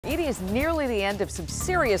It is nearly the end of some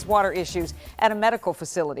serious water issues at a medical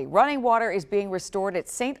facility. Running water is being restored at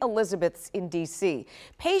St. Elizabeth's in D.C.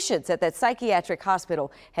 Patients at that psychiatric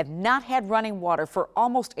hospital have not had running water for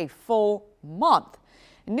almost a full month.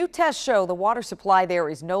 New tests show the water supply there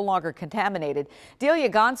is no longer contaminated. Delia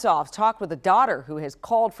Gonsalves talked with a daughter who has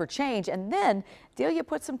called for change, and then Delia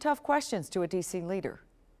put some tough questions to a D.C. leader.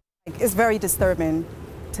 It's very disturbing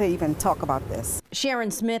to even talk about this. Sharon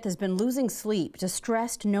Smith has been losing sleep,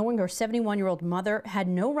 distressed knowing her 71-year-old mother had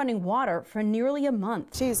no running water for nearly a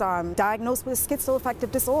month. She's diagnosed with schizoaffective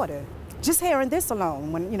disorder. Just hearing this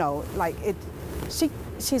alone, when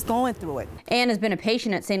she's going through it. Ann has been a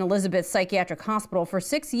patient at St. Elizabeth's Psychiatric Hospital for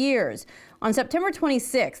 6 years. On September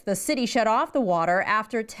 26th, the city shut off the water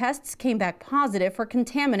after tests came back positive for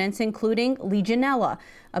contaminants including Legionella,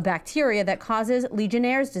 a bacteria that causes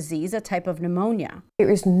Legionnaire's disease, a type of pneumonia.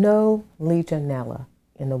 There is no Legionella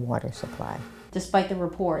in the water supply. Despite the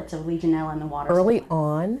reports of Legionella in the water Early supply.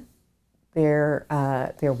 on, there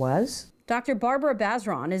was. Dr. Barbara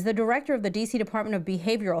Bazron is the director of the D.C. Department of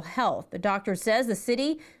Behavioral Health. The doctor says the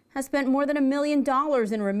city has spent more than $1 million in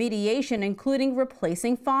remediation, including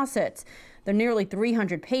replacing faucets. The nearly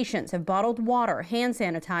 300 patients have bottled water, hand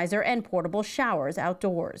sanitizer, and portable showers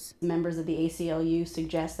outdoors. Members of the ACLU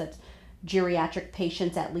suggest that geriatric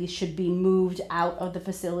patients at least should be moved out of the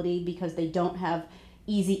facility because they don't have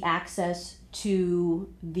easy access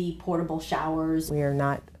to the portable showers. We are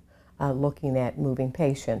not looking at moving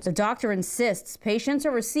patients. The doctor insists patients are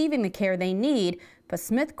receiving the care they need, but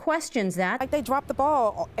Smith questions that. Like they drop the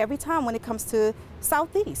ball every time when it comes to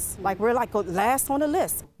Southeast. Like we're like last on the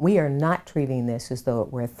list. We are not treating this as though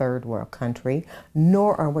we're a third world country,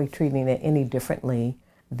 nor are we treating it any differently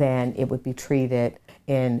than it would be treated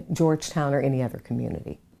in Georgetown or any other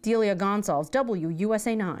community. Delia Gonsalves,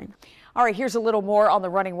 WUSA 9. All right, here's a little more on the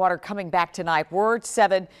running water coming back tonight. Ward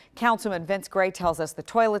 7, Councilman Vince Gray tells us the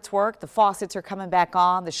toilets work, the faucets are coming back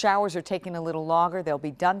on, the showers are taking a little longer. They'll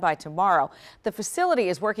be done by tomorrow. The facility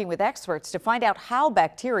is working with experts to find out how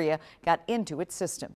bacteria got into its system.